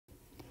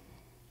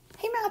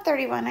Math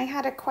 31, I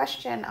had a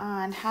question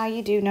on how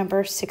you do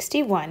number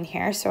 61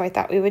 here, so I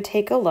thought we would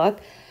take a look.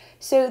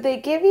 So they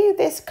give you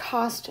this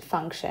cost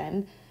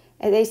function,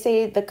 and they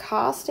say the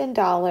cost in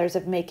dollars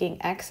of making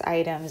X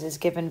items is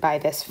given by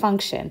this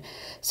function.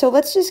 So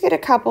let's just get a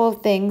couple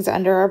of things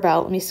under our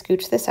belt. Let me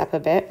scooch this up a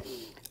bit.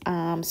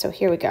 So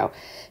here we go.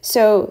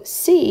 So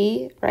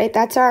C, right,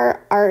 that's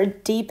our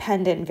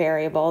dependent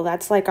variable.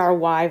 That's like our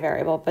Y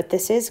variable, but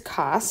this is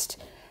cost.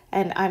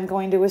 And I'm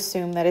going to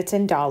assume that it's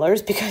in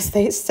dollars because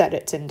they said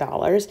it's in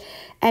dollars.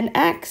 And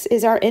X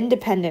is our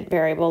independent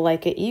variable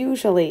like it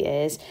usually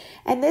is.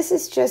 And this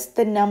is just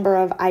the number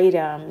of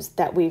items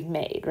that we've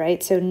made,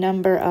 right? So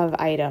number of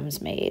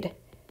items made.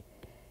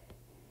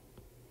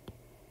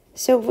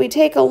 So if we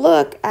take a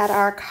look at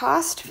our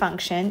cost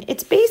function,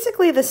 it's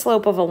basically the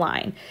slope of a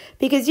line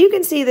because you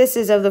can see this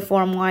is of the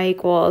form y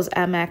equals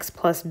mx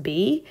plus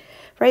b.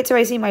 Right, so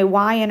I see my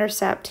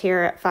y-intercept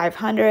here at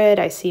 500.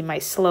 I see my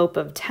slope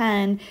of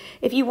 10.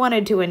 If you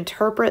wanted to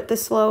interpret the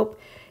slope,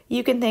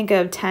 you can think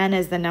of 10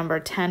 as the number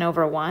 10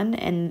 over 1,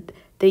 and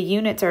the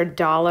units are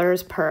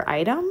dollars per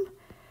item,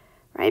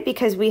 right?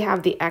 Because we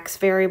have the x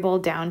variable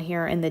down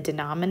here in the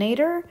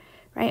denominator,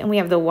 right? And we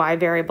have the y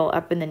variable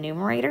up in the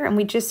numerator, and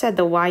we just said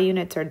the y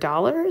units are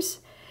dollars,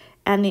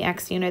 and the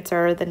x units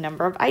are the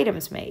number of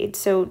items made.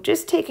 So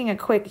just taking a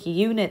quick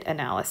unit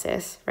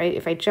analysis, right?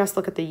 If I just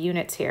look at the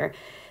units here,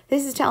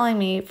 this is telling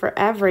me for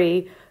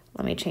every,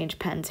 let me change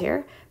pens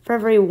here, for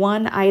every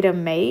one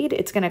item made,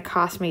 it's going to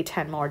cost me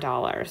 $10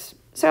 more.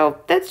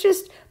 So that's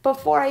just,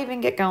 before I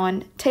even get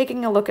going,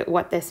 taking a look at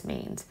what this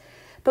means.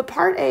 But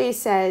part A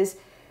says,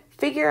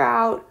 figure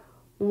out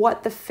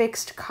what the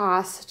fixed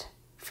cost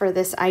for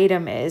this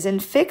item is.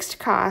 And fixed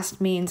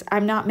cost means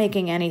I'm not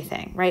making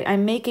anything, right?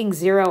 I'm making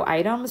 0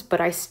 items, but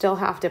I still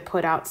have to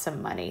put out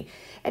some money.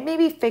 And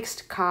maybe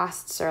fixed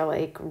costs are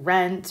like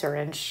rent or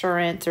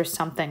insurance or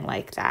something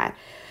like that.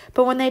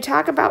 But when they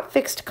talk about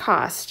fixed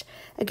cost,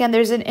 again,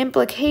 there's an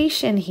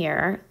implication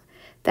here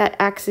that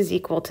X is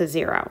equal to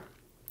 0.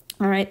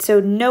 All right, so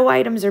no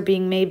items are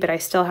being made, but I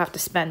still have to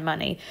spend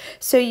money.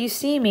 So you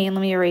see me, and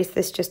let me erase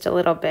this just a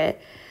little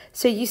bit.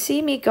 So you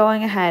see me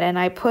going ahead and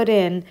I put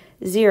in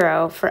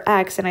 0 for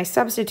X and I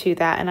substitute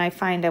that and I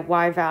find a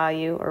Y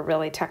value, or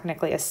really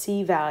technically a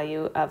C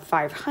value of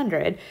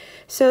 500.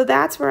 So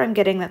that's where I'm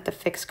getting that the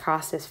fixed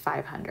cost is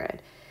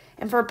 500.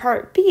 And for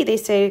part B, they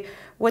say,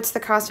 what's the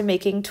cost of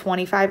making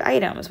 25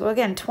 items? Well,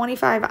 again,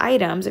 25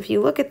 items, if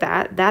you look at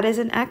that, that is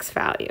an X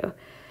value.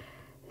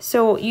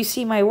 So you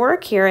see my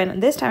work here,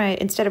 and this time,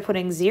 instead of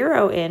putting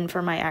 0 in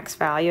for my X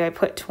value, I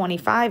put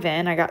 25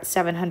 in. I got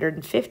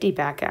 750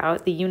 back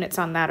out. The units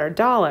on that are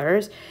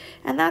dollars.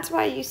 And that's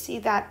why you see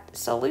that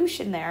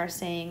solution there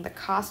saying the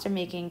cost of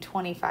making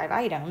 25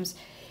 items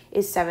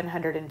is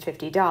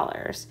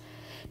 $750.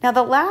 Now,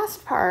 the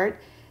last part,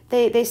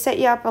 they set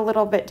you up a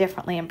little bit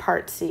differently in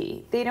part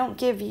C. They don't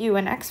give you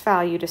an X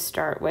value to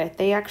start with.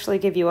 They actually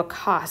give you a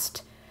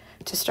cost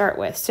to start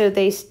with. So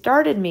they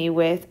started me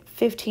with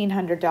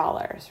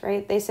 $1,500,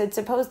 right? They said,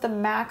 suppose the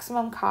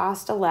maximum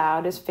cost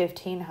allowed is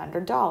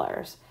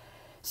 $1,500.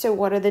 So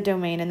what are the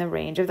domain and the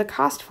range of the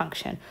cost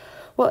function?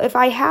 Well, if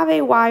I have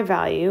a Y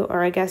value,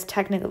 or I guess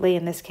technically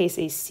in this case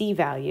a C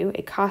value,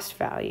 a cost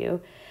value,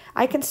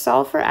 I can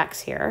solve for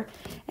X here.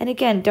 And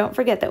again, don't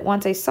forget that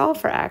once I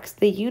solve for X,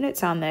 the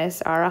units on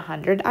this are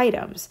 100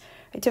 items.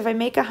 Right? So if I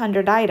make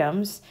 100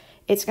 items,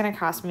 it's going to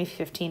cost me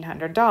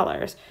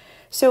 $1,500.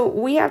 So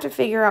we have to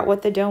figure out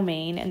what the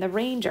domain and the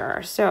range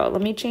are. So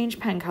let me change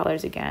pen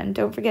colors again.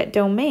 Don't forget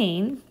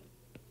domain,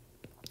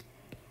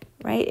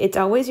 right? It's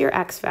always your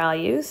X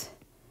values,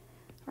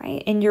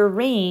 right? And your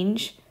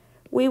range,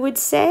 we would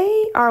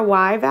say are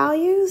Y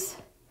values.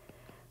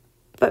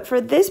 But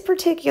for this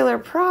particular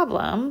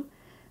problem,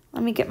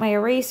 let me get my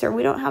eraser.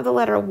 We don't have the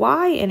letter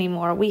Y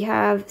anymore. We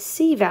have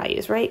C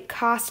values, right?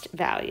 Cost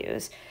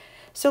values.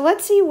 So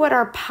let's see what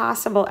our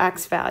possible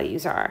X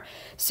values are.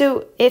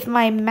 So if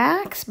my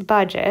max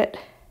budget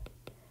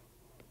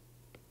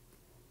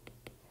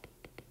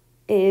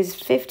is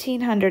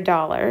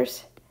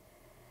 $1,500,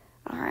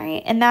 all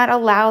right, and that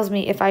allows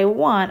me, if I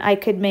want, I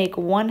could make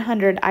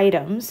 100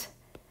 items.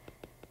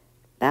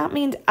 That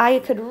means I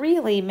could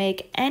really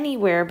make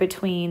anywhere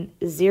between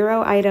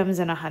 0 items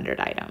and 100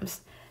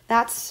 items.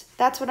 That's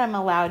what I'm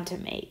allowed to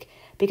make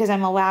because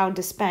I'm allowed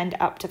to spend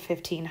up to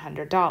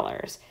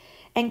 $1,500.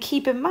 And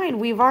keep in mind,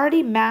 we've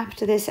already mapped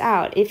this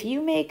out. If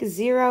you make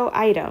 0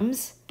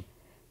 items,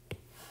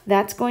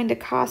 that's going to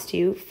cost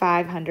you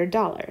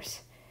 $500.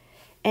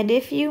 And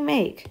if you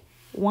make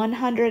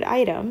 100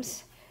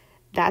 items,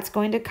 that's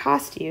going to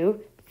cost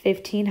you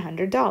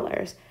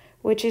 $1,500,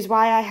 which is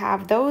why I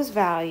have those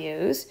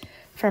values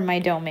for my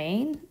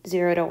domain,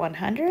 0 to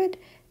 100,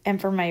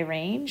 and for my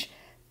range,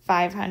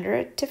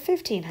 500 to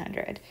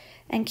 1,500.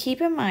 And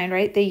keep in mind,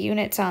 right, the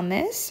units on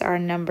this are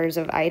numbers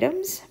of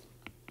items.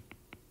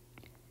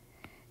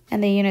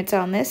 And the units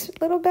on this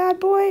little bad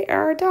boy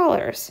are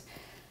dollars.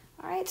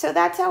 All right, so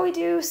that's how we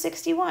do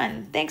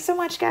 61. Thanks so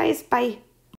much, guys. Bye.